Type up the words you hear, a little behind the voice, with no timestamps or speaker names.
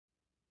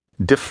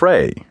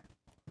Defray,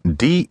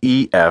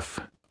 D-E-F-R-A-Y.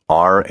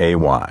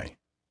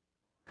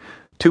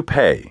 To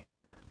pay,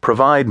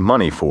 provide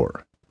money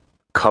for,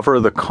 cover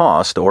the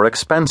cost or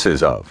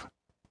expenses of.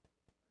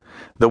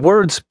 The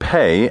words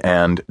pay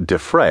and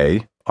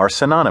defray are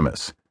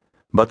synonymous,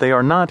 but they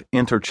are not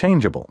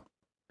interchangeable.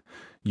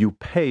 You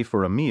pay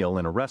for a meal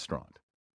in a restaurant.